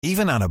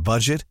Even on a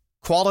budget,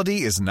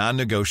 quality is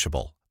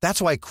non-negotiable.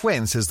 That's why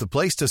Quince is the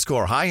place to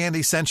score high-end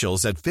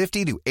essentials at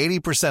 50 to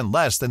 80%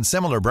 less than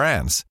similar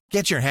brands.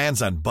 Get your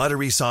hands on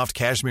buttery soft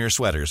cashmere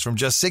sweaters from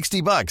just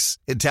 $60,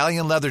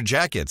 Italian leather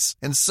jackets,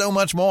 and so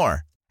much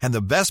more. And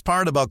the best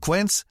part about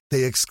Quince,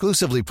 they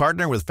exclusively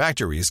partner with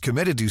factories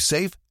committed to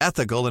safe,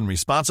 ethical, and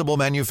responsible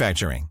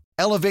manufacturing.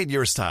 Elevate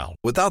your style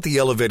without the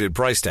elevated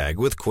price tag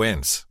with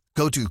Quince.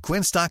 Go to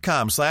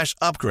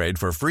quince.com/upgrade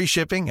for free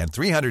shipping and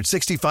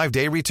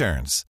 365-day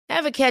returns.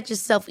 Ever catch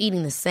yourself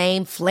eating the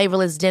same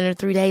flavorless dinner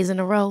 3 days in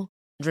a row?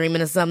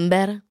 Dreaming of something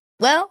better?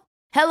 Well,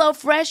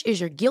 HelloFresh is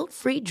your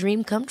guilt-free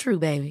dream come true,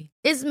 baby.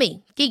 It's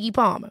me, Keke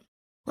Palmer.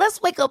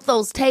 Let's wake up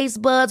those taste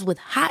buds with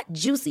hot,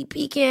 juicy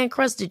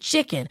pecan-crusted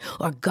chicken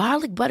or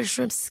garlic butter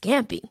shrimp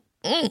scampi.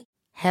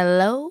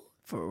 Hello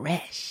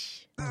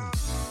Fresh.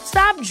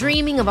 Stop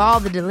dreaming of all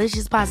the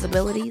delicious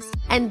possibilities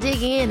and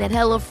dig in at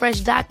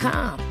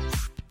HelloFresh.com.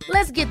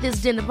 Let's get this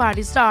dinner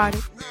party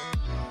started.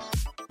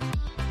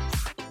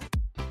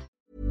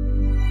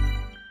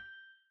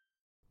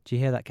 Do you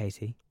hear that,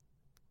 Katie?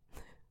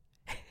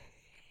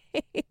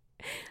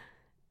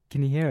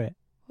 Can you hear it?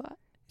 What?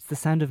 It's the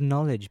sound of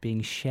knowledge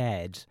being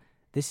shared.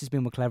 This has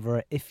been More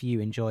Cleverer. If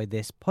you enjoyed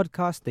this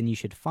podcast, then you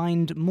should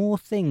find more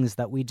things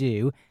that we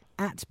do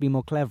at Be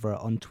More Cleverer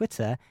on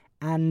Twitter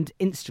and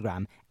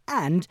Instagram.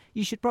 And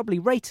you should probably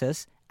rate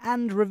us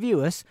and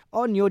review us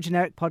on your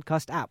generic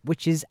podcast app,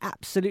 which is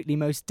absolutely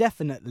most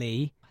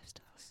definitely 5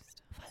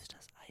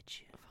 stars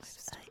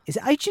iTunes. Is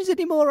it iTunes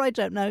anymore? I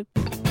don't know.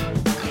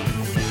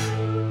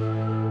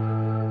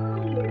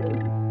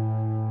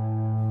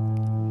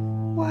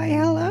 Why,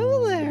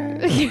 hello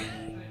there.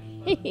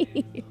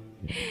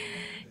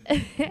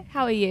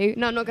 How are you?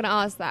 No, I'm not going to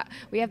ask that.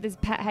 We have this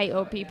pet hate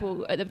of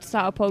people at the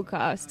start of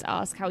podcast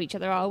ask how each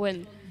other are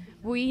when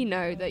we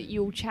know that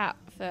you'll chat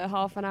for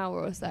half an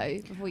hour or so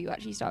before you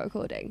actually start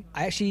recording.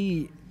 I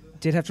actually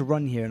did have to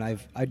run here, and I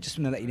just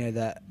want to let you know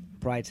that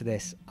prior to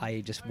this,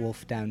 I just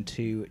wolfed down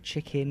 2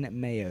 chicken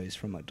mayos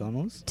from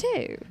McDonald's.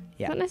 2?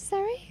 Yeah. Not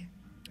necessary?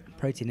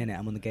 Protein in it,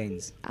 I'm on the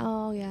gains.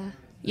 Oh, yeah.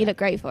 You look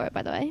great for it,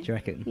 by the way. Do you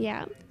reckon?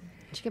 Yeah.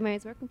 Chicken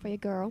mayo's working for you,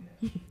 girl.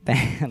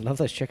 I love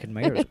those chicken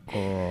mayos,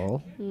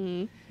 girl.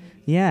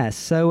 Yeah,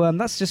 so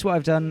that's just what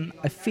I've done.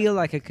 I feel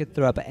like I could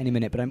throw up at any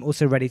minute, but I'm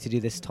also ready to do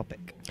this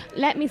topic.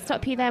 Let me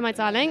stop you there, my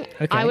darling.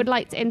 Okay. I would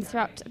like to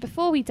interrupt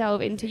before we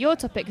delve into your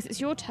topic, because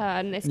it's your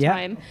turn this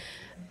time.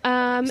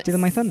 Stealing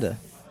my thunder.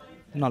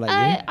 Not like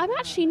you. I'm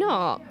actually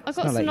not. I've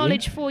got not some like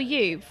knowledge for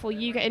you before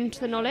you get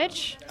into the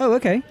knowledge. Oh,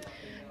 okay.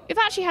 We've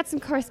actually had some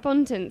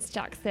correspondence,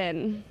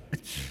 Jackson.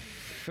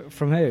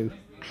 From who?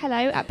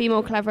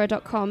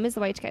 hello@bemorecleverer.com is the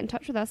way to get in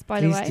touch with us,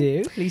 by the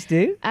way. Please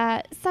do.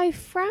 So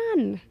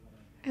Fran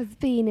has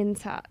been in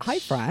touch. Hi,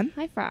 Fran.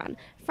 Hi, Fran.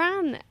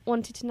 Fran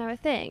wanted to know a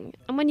thing.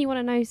 And when you want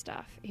to know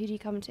stuff, who do you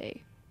come to?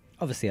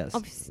 Obviously us.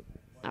 Obviously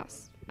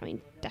us. I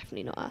mean,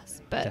 definitely not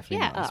us. But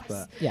Definitely yeah, not us.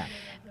 But yeah.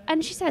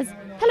 And she says,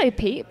 hello,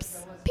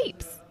 peeps.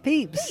 Peeps.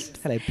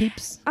 Hello,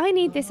 peeps. I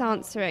need this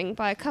answering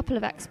by a couple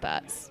of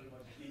experts.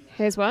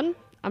 Here's one.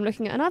 I'm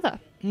looking at another.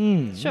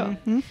 Sure.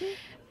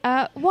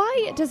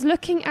 Why does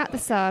looking at the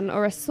sun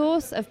or a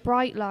source of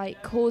bright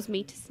light cause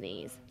me to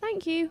sneeze?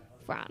 Thank you,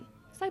 Fran.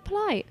 So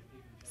polite.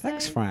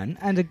 Thanks, Fran.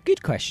 And a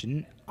good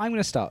question. I'm going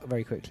to start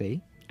very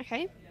quickly.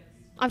 Okay.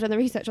 I've done the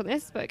research on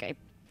this, but okay.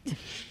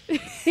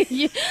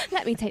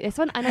 Let me take this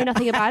one. I know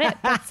nothing about it,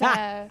 but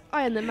I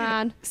am the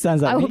man.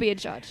 Sounds like I will me. be in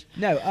charge.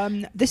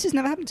 No, this has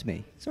never happened to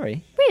me.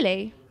 Sorry.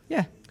 Really?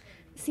 Yeah.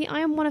 See,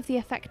 I am one of the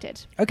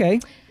affected. Okay.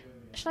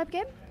 Shall I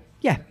begin?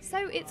 Yeah. So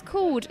it's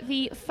called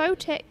the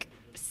photic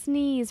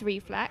sneeze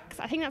reflex.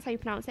 I think that's how you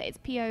pronounce it. It's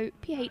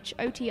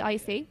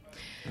PHOTIC.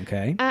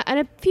 Okay. And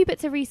a few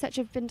bits of research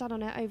have been done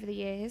on it over the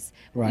years.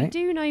 What we Right.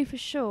 do know for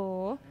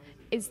sure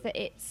is that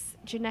it's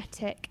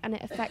genetic and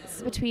it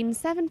affects between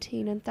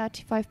 17 and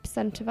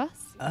 35% of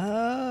us.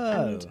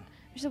 Oh. Which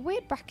is a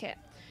weird bracket.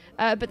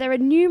 But there are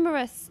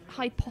numerous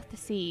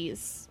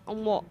hypotheses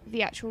on what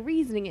the actual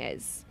reasoning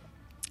is.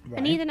 Right.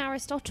 And even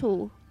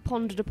Aristotle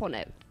pondered upon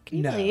it. Can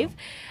you No. believe?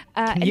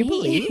 Can you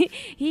believe?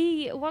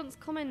 He once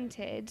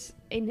commented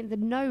in the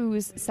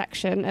nose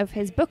section of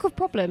his Book of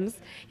Problems,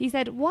 he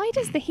said, why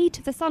does the heat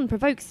of the sun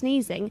provoke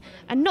sneezing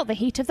and not the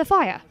heat of the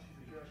fire?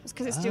 It's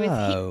because it's to do with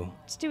heat.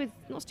 It's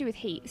not to do with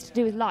heat, it's to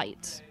do with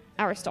light.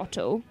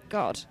 Aristotle.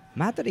 God.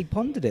 Mad that he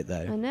pondered it,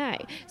 I though. know.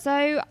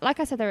 So, like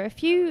I said, there are a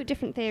few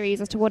different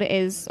theories as to what it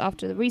is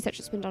after the research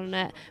that's been done on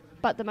it.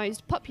 But the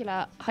most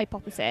popular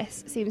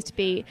hypothesis seems to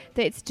be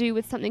that it's to do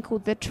with something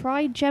called the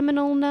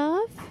trigeminal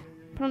nerve.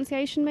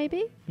 Pronunciation,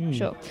 maybe?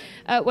 Sure.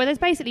 Where there's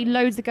basically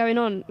loads going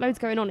on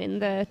in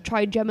the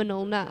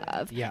trigeminal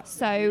nerve. Yeah.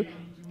 So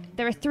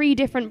there are 3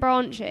 different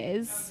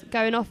branches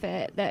going off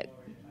it that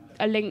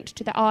are linked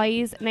to the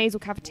eyes, nasal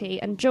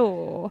cavity, and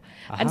jaw.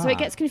 And so Aha. it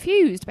gets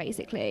confused,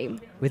 basically.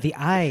 With the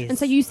eyes. And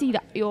so you see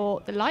that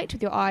the light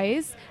with your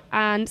eyes,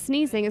 and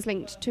sneezing is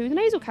linked to the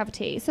nasal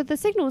cavity. So the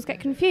signals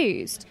get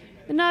confused.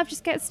 The nerve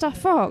just gets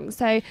stuff wrong.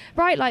 So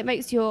bright light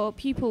makes your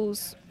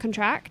pupils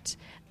contract,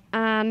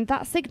 And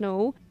that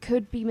signal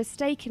could be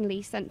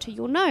mistakenly sent to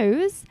your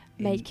nose,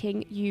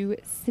 making you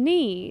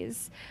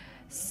sneeze.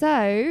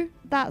 So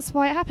that's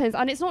why it happens.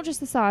 And it's not just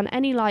the sun.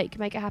 Any light can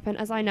make it happen,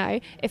 as I know.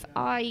 If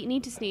I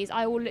need to sneeze,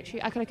 I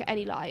could look at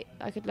any light.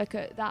 I could look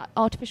at that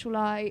artificial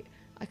light.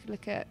 I could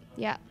look at,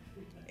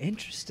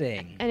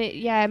 Interesting. And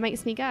it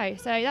makes me go.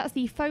 So that's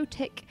the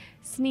photic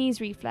sneeze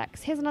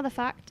reflex. Here's another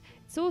fact.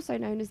 It's also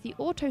known as the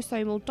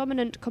autosomal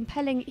dominant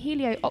compelling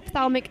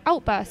helio-ophthalmic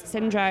outburst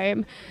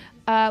syndrome,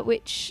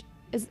 which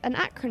is an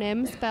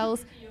acronym,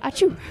 spells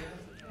achoo.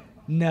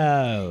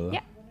 No.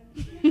 Yeah.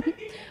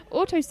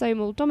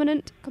 Autosomal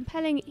dominant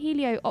compelling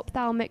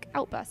helio-ophthalmic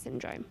outburst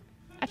syndrome.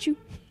 Achoo.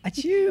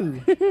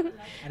 Achoo.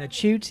 And a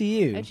chew to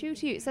you. A chew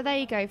to you. So there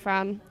you go,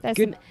 Fran. There's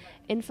Good. some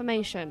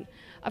information.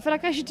 I feel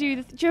like I should do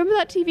do you remember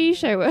that TV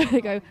show where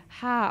they go,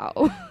 how?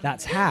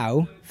 That's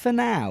how for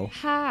now.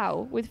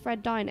 How? With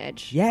Fred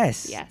Dinage.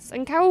 Yes. Yes.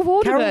 And Carol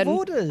Vorderman. Carol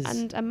Vorders.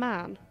 And a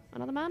man.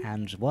 Another man?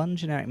 And one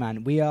generic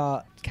man. We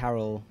are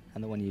Carol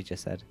and the one you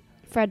just said.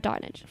 Fred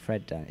Dinage.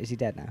 Fred, is he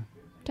dead now?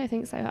 Don't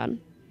think so, hon.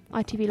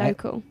 ITV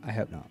Local. I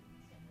hope not.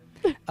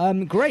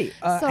 Great.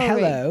 Sorry.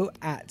 Hello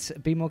at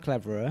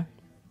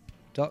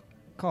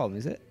bemorecleverer.com,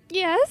 is it?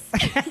 Yes.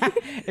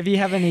 If you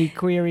have any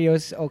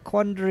queries or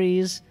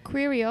quandaries,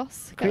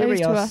 Querios. Get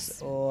those to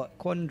us. or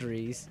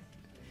quandaries,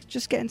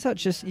 just get in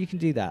touch. You can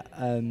do that,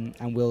 and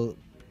we'll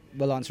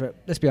answer it.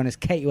 Let's be honest,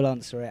 Kate will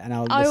answer it, and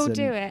I'll I will listen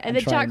do it. And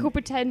then try Jack will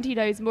pretend he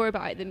knows more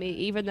about it than me,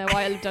 even though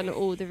I'll have done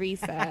all the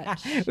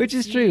research. Which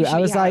is true. I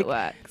Usually was how like, it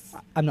works.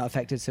 I'm not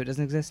affected, so it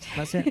doesn't exist.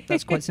 That's it.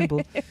 That's quite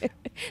simple.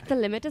 The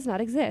limit does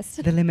not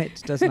exist. The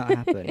limit does not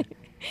happen.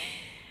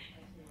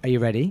 Are you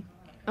ready?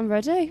 I'm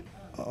ready.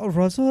 Oh,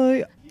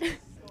 Rosie.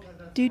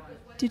 Doot,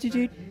 doot, doot,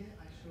 doot,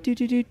 doot,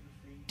 doot,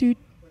 doot,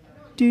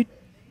 doot.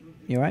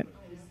 You alright?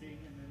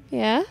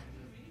 Yeah?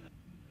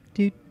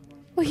 Doot,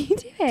 What are you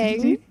doot,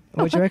 doing? doot.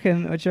 What do you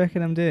reckon? What do you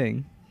reckon I'm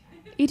doing?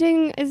 You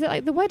doing? Is it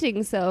like the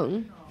wedding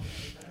song?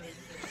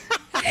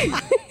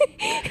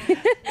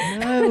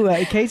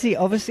 No, Katie.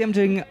 Obviously, I'm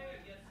doing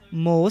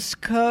Morse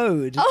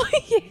code. Oh,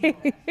 yeah.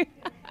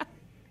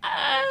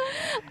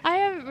 I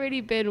haven't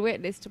really been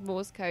witness to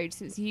Morse code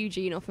since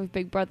Eugene off of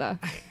Big Brother.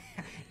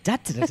 Da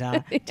da da da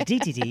da dee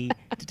dee dee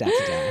da da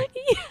da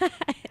da.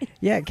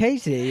 Yeah,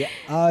 Katie.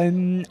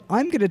 I'm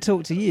going to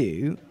talk to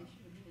you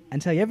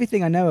and tell you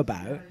everything I know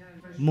about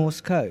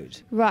Morse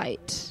code.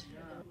 Right.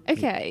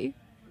 Okay.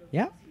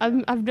 Yeah. I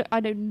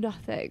know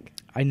nothing,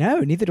 I know.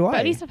 Neither do I. but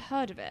at least I've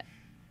heard of it,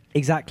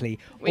 Exactly.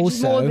 which also,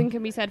 is more than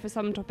can be said for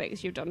some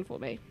topics you've done for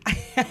me.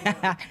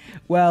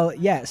 well,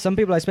 yeah. Some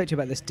people I spoke to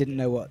about this didn't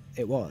know what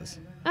it was.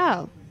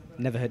 Oh,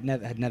 Had never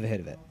heard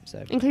of it.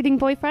 So including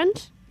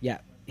boyfriend? yeah,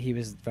 he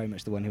was very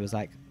much the one who was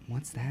like,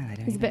 "What's that? I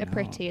don't." He's a bit even of know."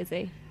 pretty, is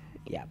he?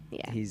 Yeah.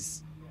 Yeah.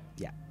 He's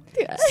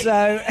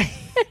So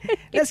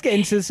let's get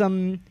into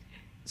some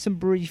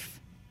brief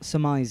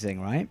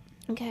surmising, right?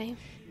 Okay.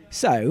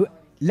 So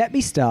let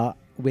me start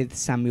with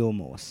Samuel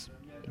Morse,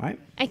 right?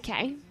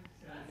 Okay.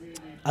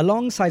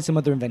 Alongside some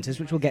other inventors,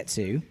 which we'll get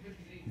to,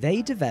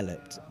 they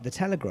developed the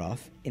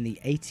telegraph in the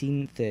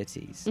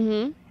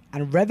 1830s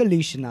and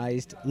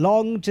revolutionized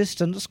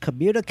long-distance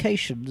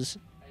communications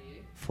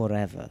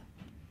forever.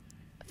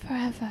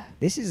 Forever.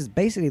 This is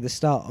basically the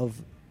start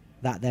of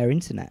their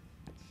internet.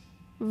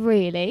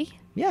 Really?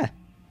 Yeah,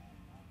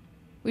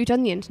 We've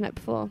done the internet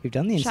before. we've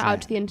done the Shout internet.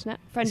 out to the internet.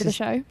 Friend This of the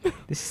show.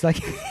 This is like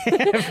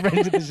friend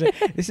of the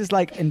show. This is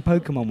like in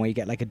Pokemon where you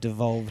get like a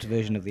devolved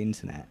version of the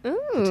internet. The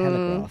Ooh.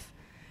 telegraph.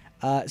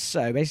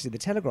 So basically, the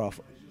telegraph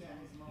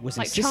was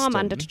Like a system.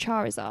 Charmander to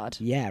Charizard.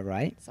 Yeah,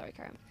 right. Sorry,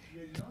 Karen.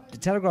 The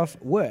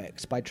telegraph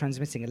works by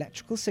transmitting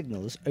electrical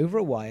signals over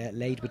a wire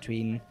laid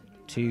between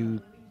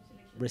two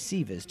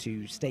receivers,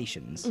 two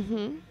stations.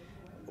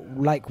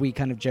 Like we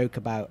kind of joke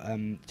about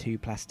two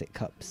plastic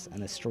cups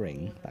and a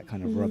string, that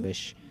kind of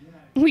rubbish.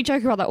 We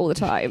joke about that all the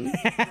time.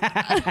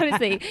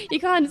 Honestly, you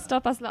can't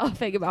stop us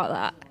laughing about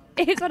that.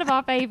 It's one of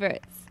our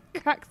favourites.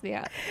 Cracks me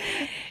up.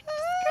 It's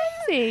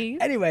crazy.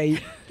 Anyway,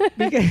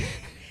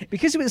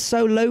 because it was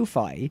so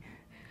lo-fi,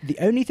 the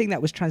only thing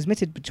that was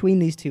transmitted between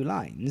these two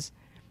lines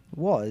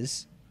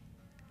was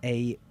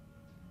a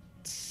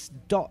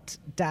dot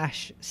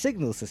dash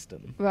signal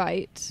system.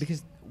 Right.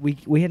 Because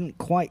we hadn't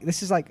quite.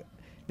 This is like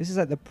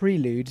the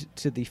prelude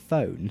to the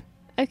phone.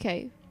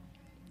 Okay.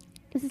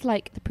 This is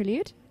like the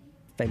prelude.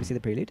 Famously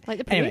the prelude. Like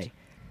the prelude. Anyway,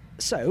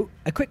 so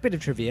a quick bit of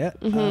trivia.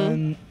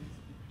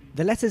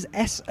 The letters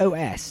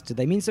SOS, do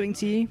they mean something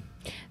to you?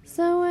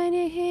 So when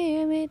you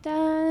hear me,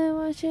 darling,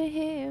 won't you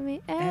hear me?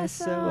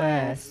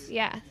 SOS.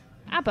 Yeah.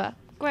 ABBA.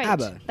 Great.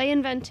 ABBA. They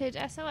invented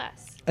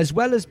SOS. As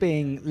well as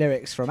being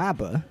lyrics from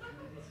ABBA,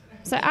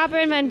 So ABBA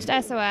invented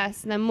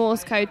SOS, and then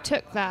Morse code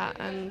took that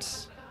and...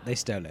 they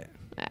stole it.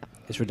 Yeah.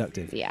 It's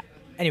reductive. Yeah.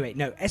 Anyway,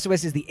 no,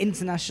 SOS is the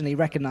internationally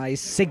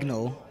recognized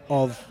signal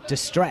of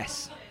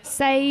distress.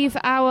 Save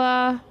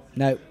our...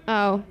 No,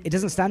 Oh. it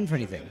doesn't stand for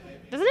anything.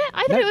 Doesn't it?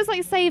 I thought No. it was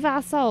like save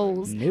our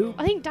souls. No.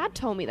 I think Dad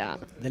told me that.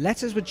 The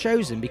letters were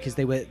chosen because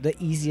they were the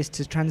easiest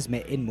to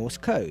transmit in Morse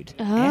code.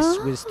 Oh. S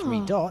was 3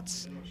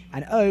 dots,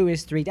 And O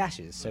is 3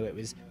 dashes, so it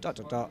was ...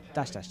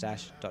 dash dash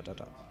dash ...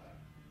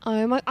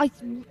 I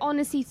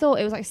honestly thought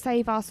it was like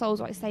save our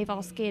souls, like save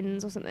our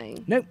skins or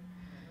something. Nope.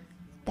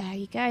 There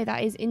you go.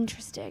 That is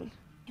interesting.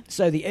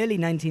 So the early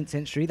 19th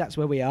century, that's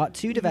where we are.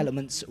 2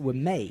 developments were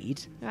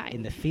made Right.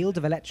 in the field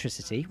of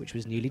electricity, which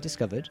was newly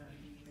discovered.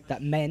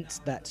 That meant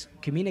that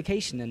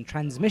communication and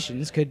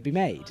transmissions could be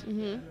made.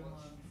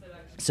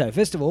 So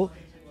first of all,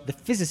 the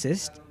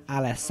physicist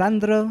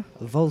Alessandro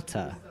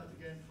Volta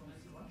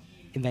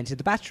invented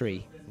the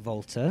battery.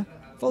 Voltage.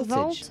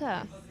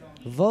 Volta.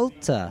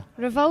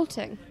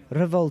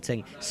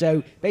 Revolting.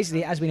 So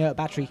basically, as we know, a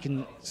battery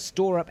can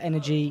store up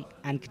energy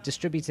and can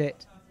distribute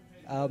it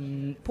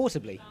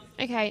portably.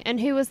 Okay, and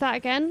who was that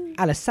again?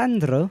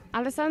 Alessandro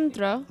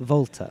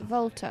Volta.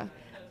 Volta.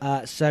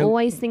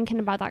 Always thinking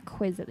about that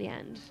quiz at the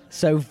end.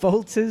 So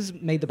Volta's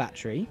made the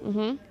battery.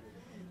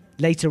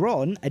 Later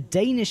on, a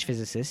Danish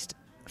physicist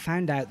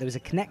found out there was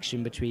a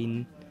connection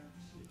between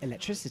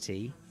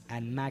electricity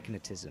and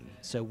magnetism.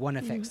 So one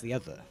affects the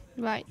other.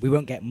 Right. We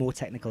won't get more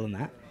technical than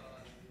that.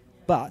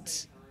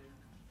 But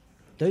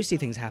those 2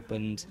 things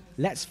happened.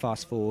 Let's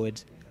fast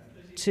forward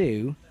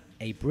to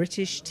a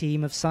British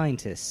team of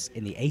scientists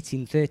in the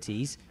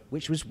 1830s,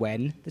 which was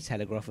when the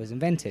telegraph was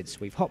invented. So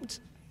we've hopped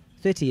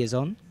 30 years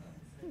on.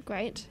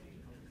 Great.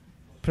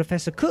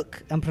 Professor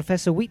Cook and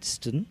Professor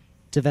Wheatstone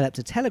developed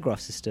a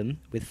telegraph system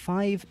with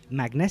 5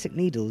 magnetic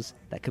needles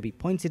that could be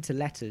pointed to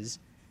letters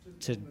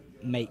to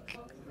make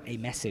a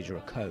message or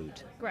a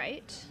code.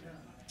 Great.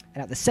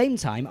 And at the same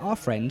time, our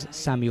friend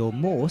Samuel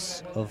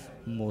Morse of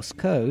Morse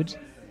code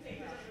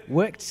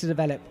worked to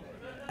develop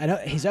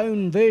his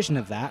own version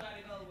of that,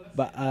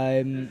 but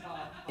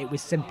it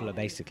was simpler,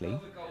 basically.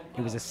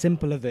 It was a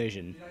simpler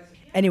version.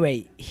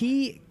 Anyway,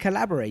 he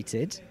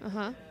collaborated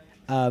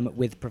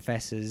with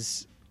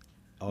professors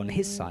on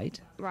his side.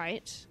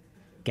 Right.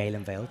 Gale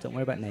and Vale, don't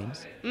worry about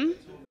names.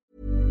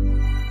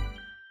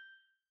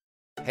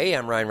 Hey,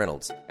 I'm Ryan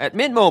Reynolds. At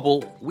Mint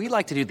Mobile, we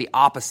like to do the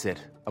opposite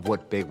of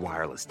what Big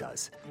Wireless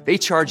does. They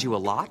charge you a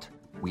lot,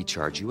 we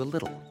charge you a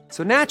little.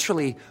 So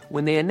naturally,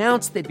 when they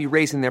announced they'd be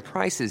raising their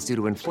prices due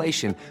to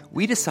inflation,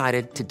 we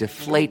decided to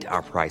deflate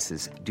our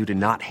prices due to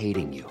not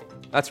hating you.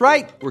 That's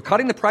right. We're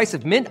cutting the price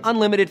of Mint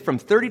Unlimited from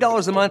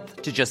 $30 a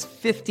month to just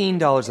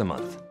 $15 a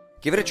month.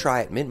 Give it a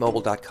try at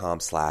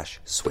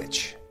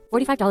mintmobile.com/switch.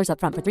 $45 up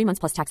front for 3 months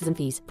plus taxes and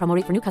fees. Promo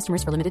rate for new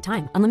customers for limited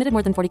time. Unlimited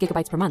more than 40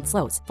 gigabytes per month.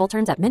 Slows full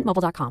terms at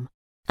mintmobile.com.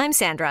 I'm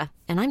Sandra,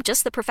 and I'm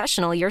just the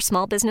professional your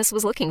small business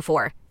was looking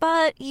for.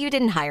 But you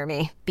didn't hire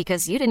me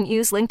because you didn't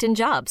use LinkedIn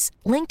Jobs.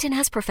 LinkedIn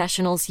has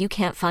professionals you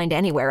can't find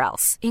anywhere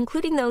else,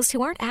 including those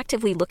who aren't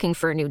actively looking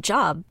for a new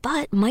job,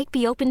 but might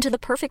be open to the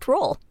perfect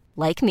role,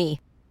 like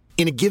me.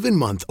 In a given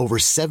month, over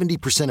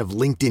 70% of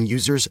LinkedIn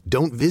users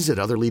don't visit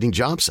other leading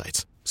job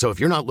sites. So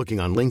if you're not looking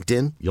on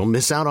LinkedIn, you'll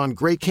miss out on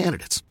great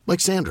candidates like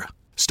Sandra.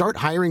 Start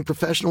hiring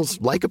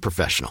professionals like a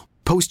professional.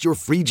 Post your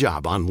free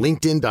job on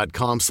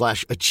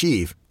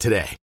linkedin.com/achieve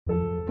today.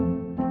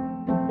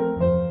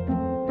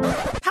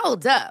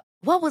 Hold up.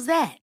 What was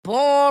that?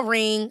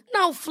 Boring.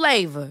 No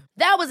flavor.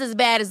 That was as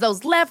bad as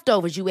those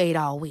leftovers you ate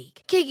all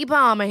week. Keke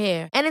Palmer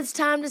here, and it's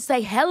time to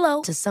say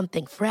hello to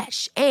something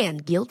fresh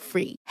and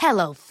guilt-free.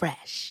 Hello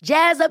Fresh.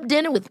 Jazz up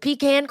dinner with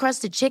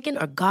pecan-crusted chicken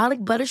or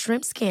garlic butter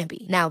shrimp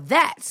scampi. Now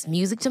that's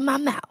music to my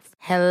mouth.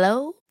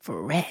 Hello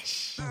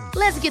Fresh.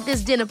 Let's get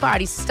this dinner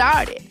party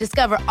started.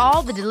 Discover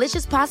all the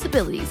delicious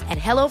possibilities at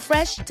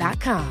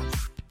hellofresh.com.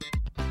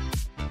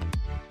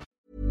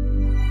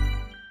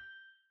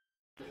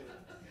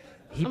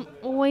 I'm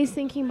always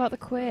thinking about the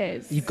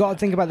quiz. You've got to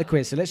think about the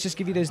quiz, so let's just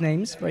give you those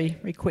names very,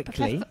 very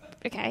quickly.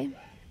 Okay.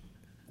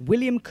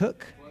 William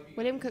Cook.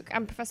 William Cook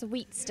and Professor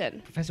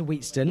Wheatstone. Professor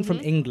Wheatstone from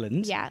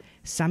England. Yeah.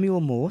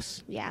 Samuel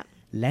Morse. Yeah.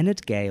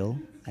 Leonard Gale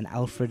and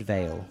Alfred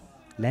Vail.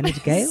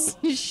 Leonard Gale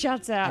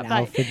Shut up. and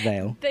Alfred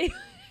Vail.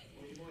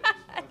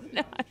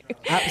 No.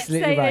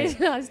 Absolutely Say right. those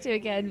last 2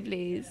 again,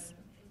 please.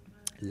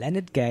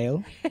 Leonard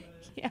Gale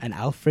Yeah. and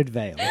Alfred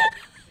Vail.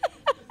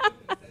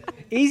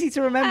 Easy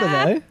to remember,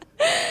 though.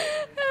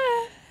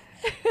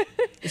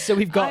 So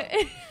we've got...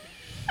 I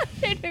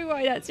don't know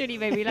why that's really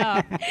made me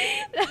laugh.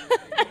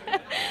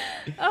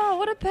 Oh,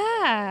 what a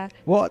pair.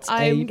 What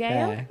I'm a Gale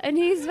pair. and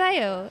he's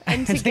Vale.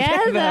 And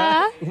Together,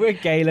 together... we're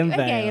Gale and we're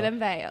Vail. Gale and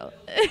Vale.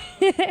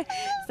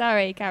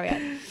 Sorry, carry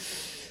on.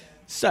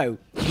 So,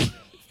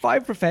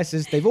 5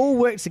 professors, they've all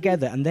worked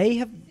together and they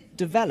have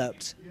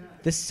developed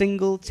the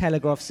single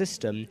telegraph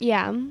system,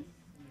 Yeah.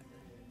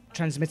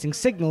 transmitting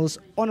signals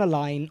on a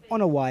line, on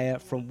a wire,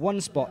 from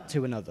one spot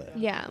to another.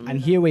 Yeah. And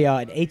here we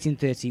are in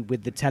 1830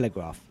 with the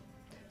telegraph.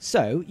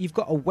 So, you've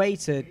got a way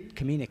to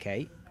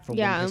communicate from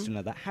one place to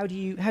another. How do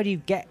you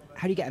get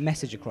a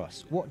message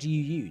across? What do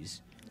you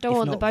use? Don't if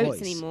want the not boats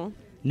voice? anymore.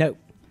 No.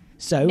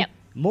 So, No.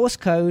 Morse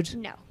code?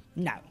 No.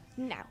 No.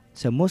 No.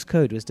 So Morse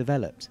code was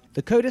developed.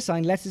 The code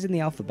assigned letters in the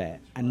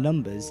alphabet and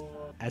numbers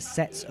as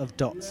sets of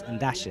dots and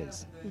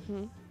dashes,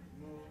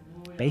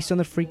 based on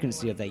the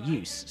frequency of their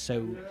use.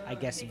 So I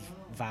guess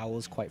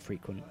vowels quite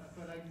frequent,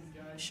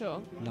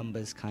 Sure.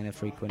 numbers kind of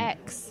frequent,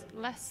 X,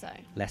 less so.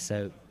 less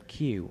so.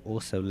 Q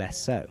also less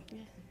so.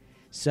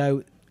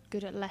 So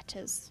Good at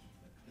letters.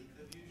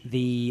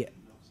 the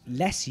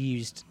less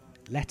used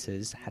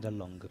letters had a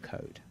longer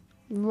code.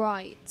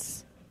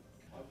 Right.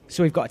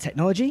 So we've got a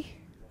technology,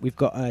 we've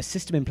got a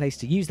system in place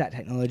to use that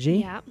technology.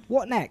 Yeah.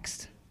 What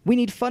next? We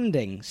need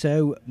funding.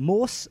 So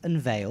Morse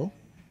and Vail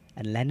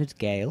and Leonard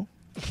Gale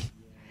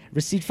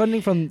received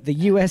funding from the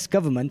US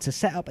government to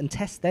set up and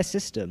test their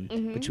system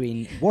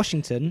between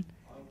Washington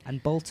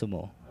and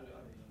Baltimore.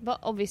 But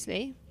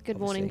obviously, good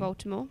morning,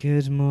 Baltimore.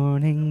 Good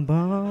morning,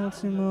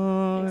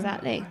 Baltimore.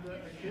 Exactly.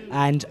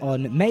 And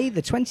on May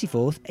the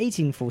 24th,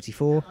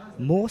 1844,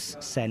 Morse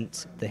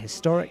sent the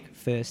historic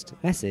first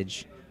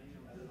message.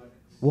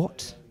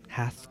 What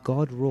hath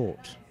God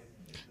wrought?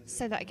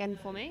 Say that again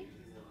for me.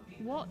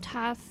 What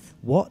hath...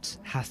 What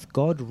hath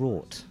God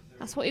wrought?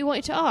 That's what you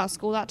wanted to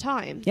ask all that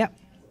time. Yep.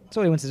 That's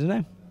all he wanted to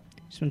know.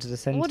 Just wanted to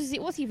send...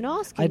 What's he even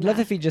asking? I'd love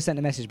there? if he just sent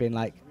a message being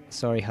like,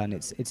 sorry, hun,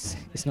 it's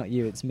not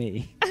you, it's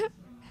me.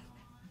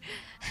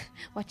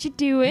 What you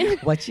doing?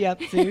 What you up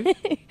to?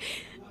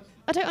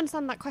 I don't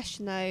understand that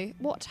question, though.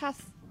 What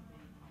hath...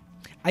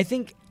 I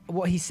think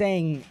what he's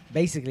saying,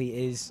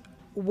 basically, is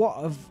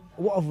what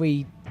have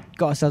we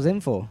got ourselves in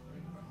for?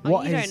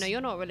 Oh, you don't know. You're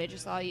not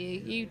religious, are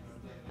you? You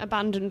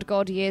abandoned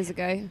God years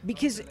ago.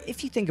 Because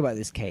if you think about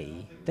this,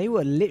 Katie, they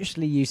were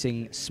literally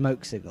using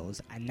smoke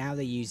signals, and now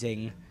they're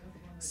using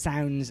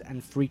sounds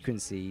and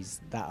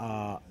frequencies that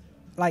are...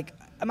 Like,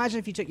 imagine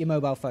if you took your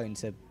mobile phone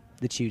to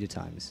the Tudor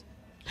times.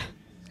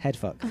 Head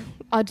fuck.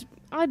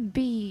 I'd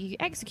be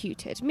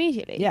executed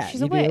immeligiely. Yeah, she's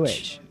you'd a witch. be a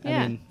witch.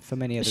 Yeah. I mean, for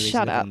many other reasons.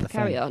 Shut other up. than the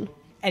Carry phone. on.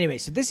 Anyway,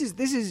 so this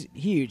is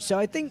huge. So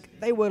I think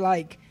they were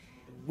like,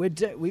 we're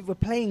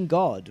playing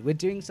God. We're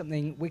doing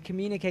something. We're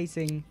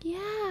communicating.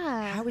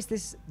 Yeah. How is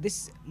this?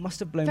 This must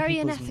have blown Very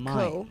people's unethical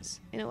minds.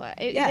 in a way.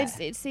 Yeah.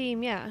 It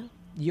seemed, yeah.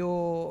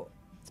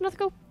 It's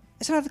unethical.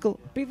 It's unethical.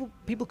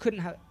 People couldn't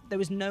have. There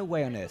was no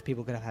way on earth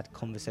people could have had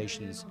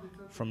conversations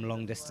from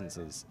long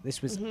distances.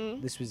 This was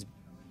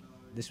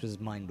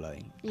mind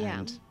blowing. Yeah.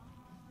 And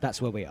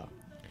that's where we are.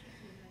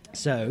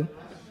 So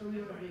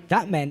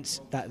that meant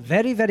that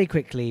very, very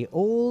quickly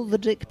all the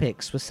dick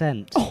pics were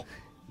sent. Oh.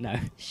 No.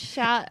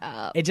 Shut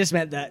up. It just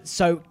meant that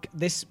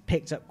this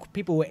picked up.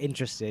 People were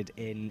interested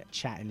in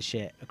chatting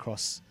shit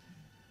across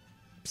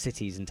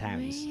cities and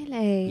towns.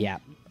 Really? Yeah.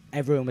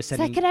 Everyone was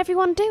sending. So could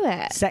everyone do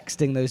it?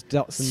 Sexting those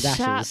dots and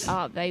dashes. Shut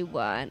up. They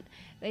weren't.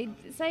 They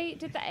say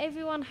did that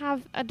everyone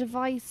have a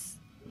device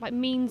like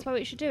means by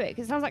which to do it?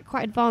 Because it sounds like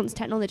quite advanced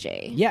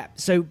technology. Yeah.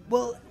 So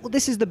well,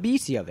 this is the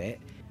beauty of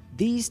it.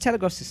 These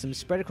telegraph systems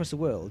spread across the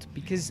world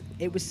because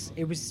it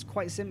was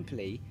quite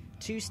simply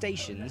 2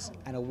 stations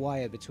and a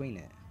wire between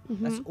it.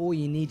 Mm-hmm. That's all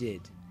you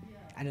needed,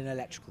 and an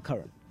electrical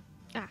current.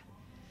 Ah.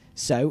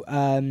 So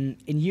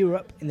in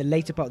Europe, in the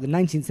later part of the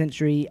 19th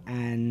century,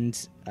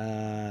 and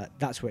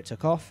that's where it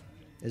took off,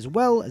 as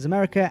well as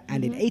America.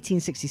 And in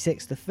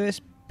 1866, the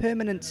first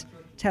permanent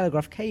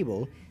telegraph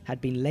cable had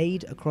been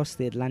laid across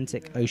the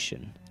Atlantic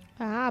Ocean.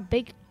 Ah,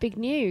 big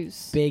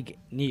news. Big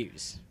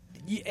news.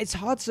 It's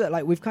hard to,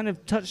 like, we've kind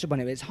of touched upon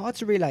it, but it's hard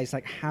to realize,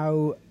 like,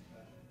 how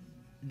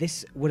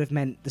this would have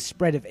meant the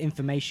spread of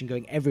information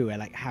going everywhere,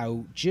 like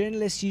how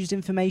journalists used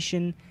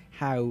information,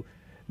 how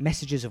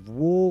messages of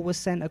war were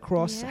sent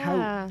across,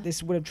 how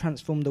this would have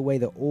transformed the way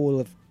that all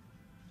of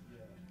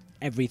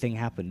everything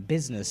happened.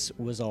 Business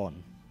was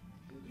on.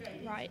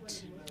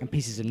 Right. And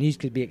pieces of news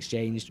could be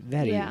exchanged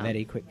very,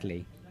 very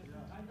quickly.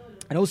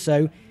 And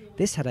also,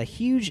 this had a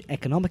huge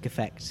economic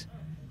effect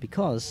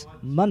because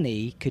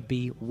money could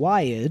be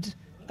wired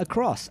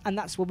across. And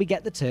that's where we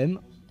get the term...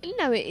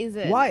 No, it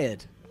isn't.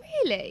 Wired.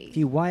 Really? If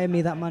you wire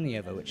me that money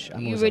over, which I'm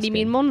You always really asking.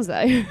 mean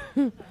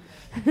Monzo?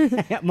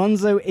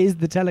 Monzo is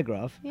the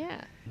telegraph.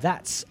 Yeah.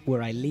 That's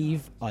where I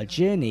leave our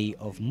journey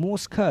of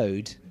Morse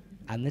code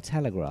and the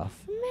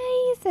telegraph.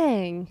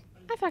 Amazing.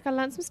 I feel like I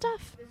learned some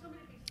stuff.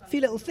 A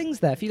few little things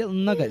there, a few little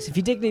nuggets. If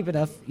you dig deep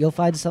enough, you'll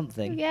find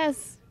something.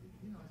 Yes.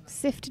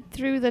 Sifted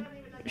through the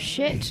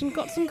shit and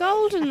got some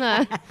gold in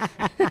there.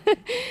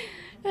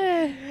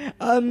 Do you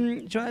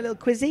want a little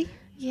quizzy?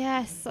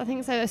 Yes, I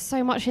think so. There's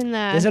so much in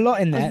there. There's a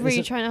lot in there. I was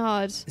really trying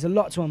hard. There's a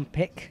lot to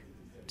unpick,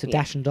 to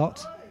dash and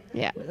dot.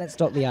 Yeah. Let's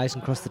dot the I's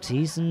and cross the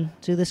T's and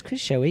do this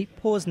quiz, shall we?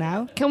 Pause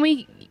now. Can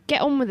we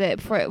get on with it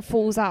before it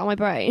falls out of my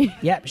brain?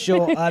 Yep,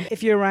 sure.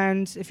 If you're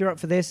around, if you're up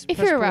for this, if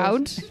press you're pause.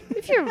 around,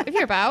 if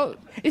you're about,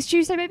 it's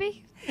Tuesday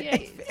maybe. Yeah.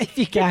 If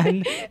you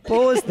can,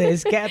 pause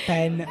this, get a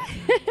pen,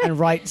 and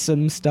write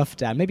some stuff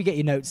down. Maybe get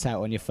your notes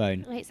out on your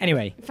phone. Wait,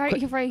 Anyway,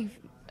 you're very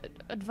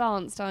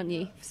advanced, aren't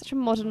you? Such a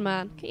modern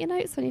man. Get your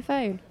notes on your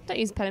phone. Don't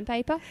use pen and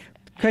paper.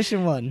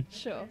 question 1.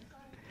 Sure.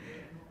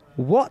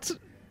 What?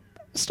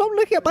 Stop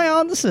looking at my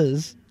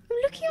answers. I'm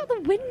looking out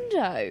the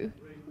window.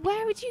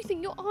 Where would you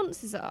think your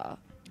answers are?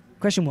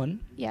 Question 1.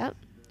 Yeah.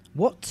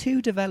 What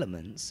 2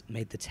 developments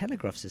made the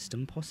telegraph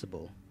system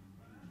possible?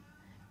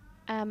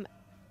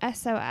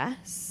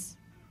 SOS.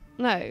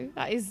 No,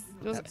 that is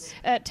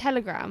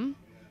Telegram.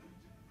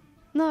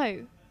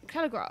 No,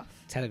 Telegraph.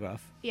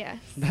 Telegraph. Yes.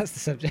 That's the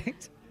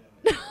subject.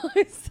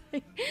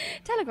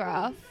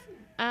 Telegraph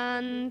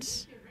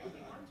and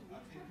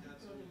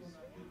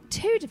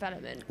 2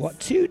 developments? What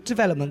 2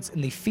 developments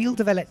in the field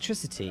of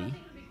electricity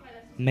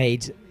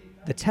made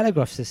the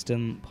telegraph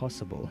system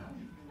possible?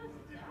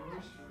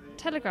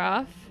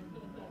 Telegraph,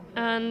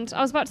 and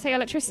I was about to say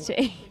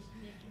electricity.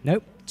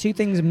 Nope. 2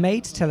 things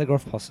made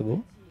telegraph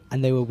possible,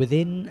 and they were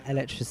within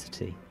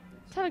electricity.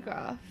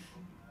 Telegraph,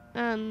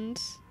 and...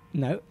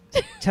 No.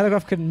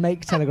 Telegraph couldn't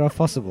make telegraph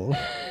possible.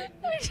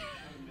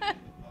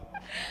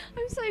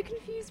 I'm so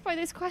confused by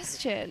this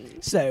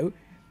question. So,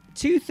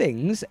 2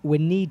 things were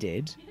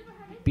needed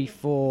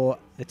before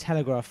the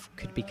telegraph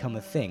could become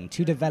a thing.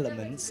 2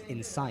 developments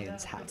in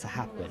science had to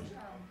happen.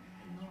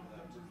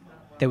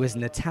 There was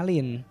an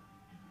Italian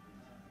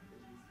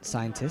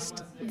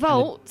scientist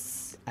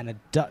Volts. and a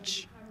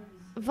Dutch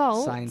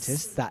Volts.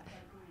 scientist that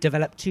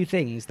developed 2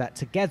 things that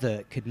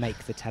together could make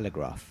the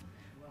telegraph.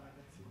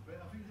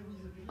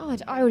 Oh,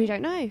 I already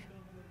don't know.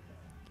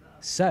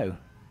 So,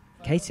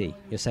 Katie,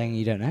 you're saying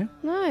you don't know?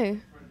 No.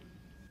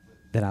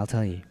 Then I'll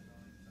tell you.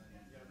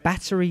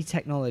 Battery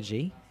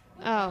technology,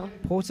 Oh.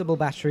 portable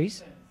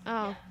batteries,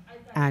 Oh.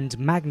 and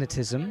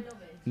magnetism,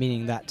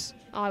 meaning that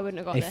Oh, I wouldn't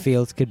have got a this.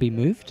 field could be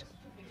moved.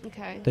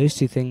 Okay. Those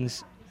 2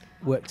 things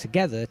work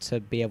together to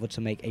be able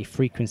to make a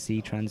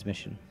frequency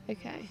transmission.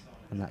 Okay.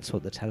 And that's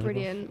what the telegraph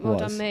Brilliant. Well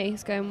was. done, me.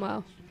 It's going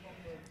well.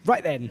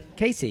 Right then,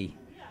 Katie.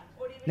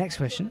 Next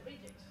question.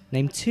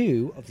 Name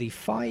 2 of the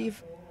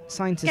 5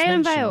 scientists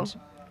Galen Vale.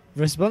 mentioned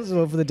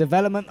responsible for the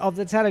development of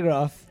the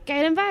telegraph.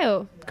 Galen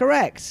Vale.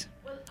 Correct.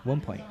 1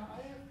 point.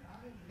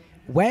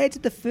 Where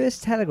did the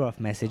first telegraph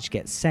message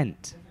get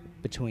sent?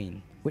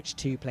 Between which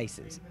 2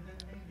 places?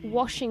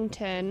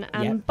 Washington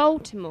and Yep.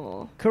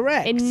 Baltimore.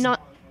 Correct. In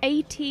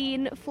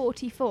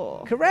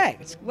 1844.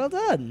 Correct. Well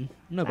done.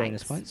 No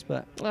bonus Thanks. points,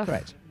 but Ugh.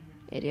 correct.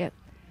 Idiot.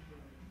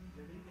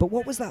 But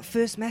what was that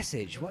first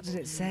message? What did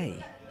it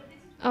say?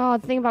 Oh,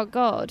 the thing about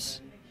God.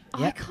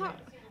 I Yep. can't...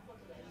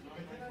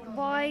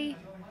 Why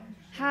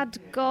had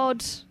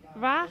God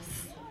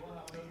wrath?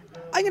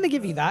 I'm going to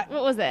give you that.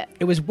 What was it?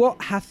 It was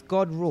what hath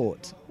God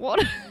wrought.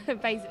 What?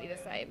 Basically the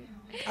same.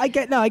 I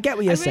get what you're I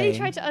really saying.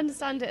 tried to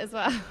understand it as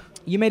well.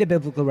 You made a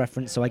biblical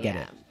reference, so I get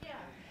Yeah. it.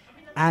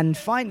 And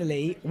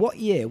finally, what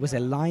year was a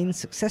line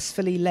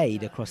successfully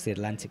laid across the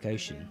Atlantic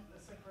Ocean?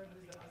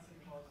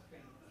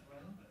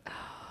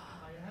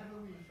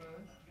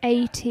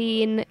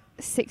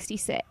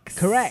 1866.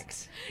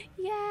 Correct.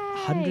 Yay.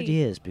 100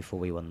 years before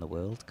we won the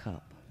World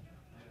Cup.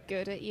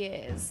 Good at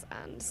years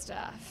and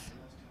stuff.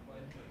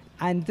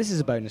 And this is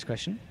a bonus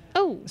question.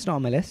 Oh. It's not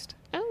on my list.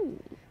 Oh.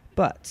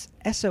 But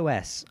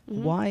SOS,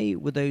 Mm-hmm. why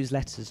were those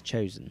letters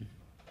chosen?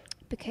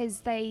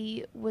 Because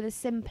they were the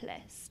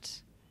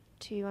simplest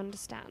to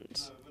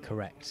understand.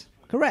 Correct.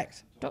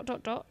 Correct. ...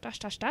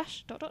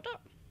 Dash. ...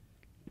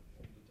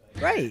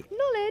 Great.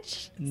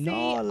 Knowledge. See,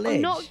 Knowledge.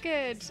 I'm not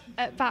good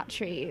at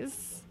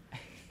batteries,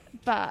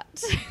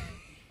 but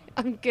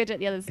I'm good at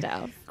the other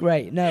stuff.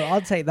 Great. No,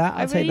 I'll take that.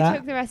 I I'll really take that.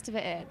 took the rest of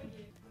it in.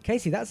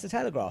 Casey, that's the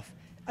telegraph.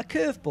 A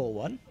curveball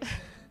one.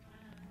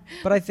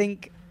 But I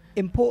think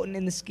important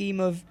in the scheme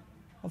of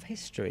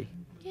history.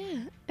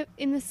 Yeah,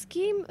 in the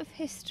scheme of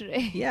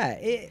history. Yeah,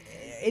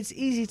 it's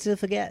easy to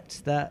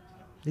forget that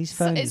these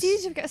So phones... it's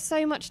easy to forget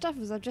so much stuff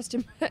as I've just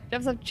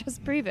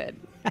proven.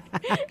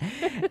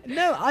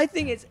 No, I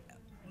think it's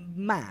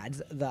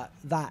mad that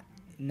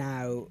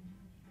now...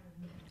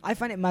 I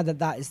find it mad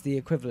that is the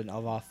equivalent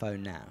of our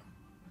phone now.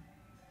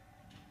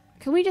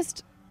 Can we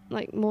just,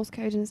 Morse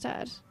code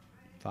instead?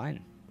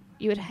 Fine.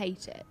 You would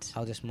hate it.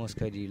 I'll just Morse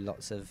code you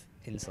lots of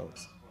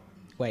insults.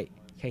 Wait,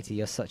 Katie,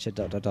 you're such a ... ...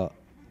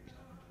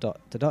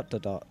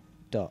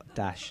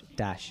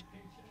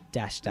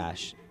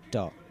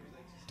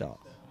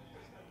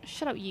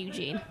 Shut up,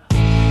 Eugene.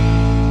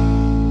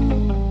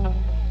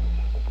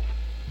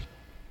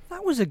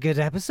 That was a good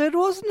episode,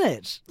 wasn't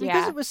it? Because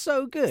Yeah. it was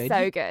so good.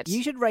 So good.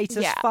 You should rate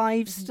us Yeah.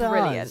 5 stars.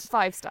 Brilliant.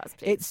 5 stars,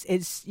 please.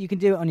 It's you can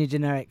do it on your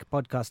generic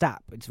podcast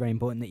app. It's very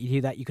important that you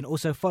do that. You can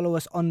also follow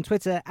us on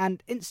Twitter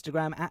and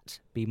Instagram at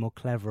Be More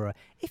Cleverer.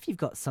 If you've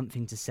got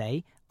something to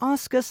say,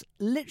 ask us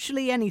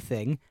literally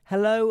anything.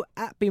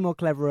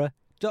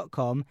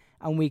 hello@bemorecleverer.com,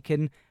 and we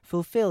can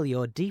fulfill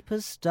your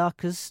deepest,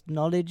 darkest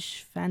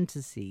knowledge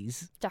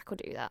fantasies. Jack will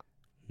do that.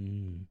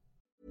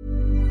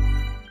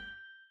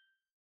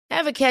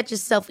 Ever catch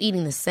yourself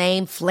eating the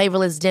same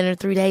flavorless dinner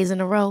 3 days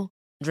in a row?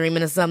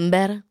 Dreaming of something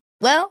better?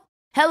 Well,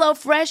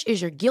 HelloFresh is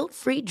your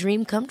guilt-free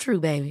dream come true,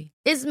 baby.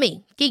 It's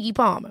me, Keke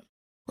Palmer.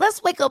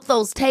 Let's wake up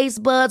those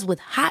taste buds with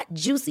hot,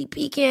 juicy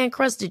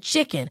pecan-crusted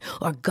chicken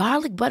or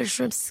garlic butter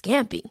shrimp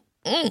scampi.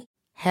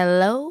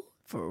 Hello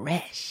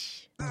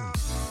Fresh.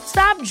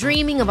 Stop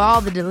dreaming of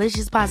all the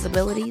delicious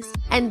possibilities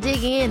and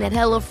dig in at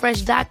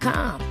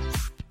HelloFresh.com.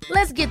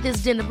 Let's get this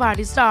dinner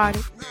party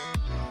started.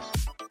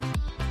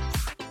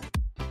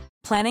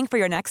 Planning for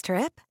your next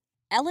trip?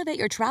 Elevate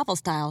your travel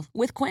style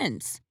with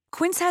Quince.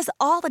 Quince has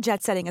all the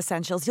jet-setting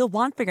essentials you'll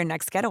want for your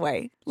next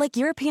getaway, like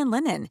European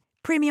linen,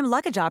 premium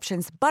luggage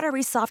options,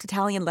 buttery soft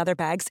Italian leather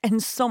bags,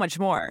 and so much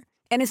more.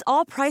 And is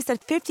all priced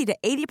at 50 to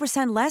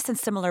 80% less than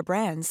similar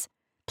brands.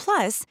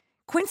 Plus,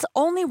 Quince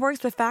only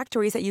works with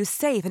factories that use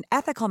safe and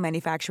ethical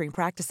manufacturing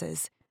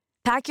practices.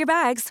 Pack your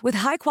bags with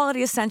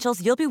high-quality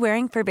essentials you'll be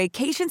wearing for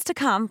vacations to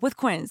come with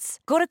Quince.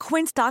 Go to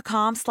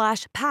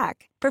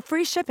quince.com/pack for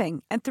free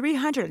shipping and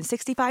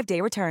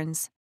 365-day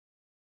returns.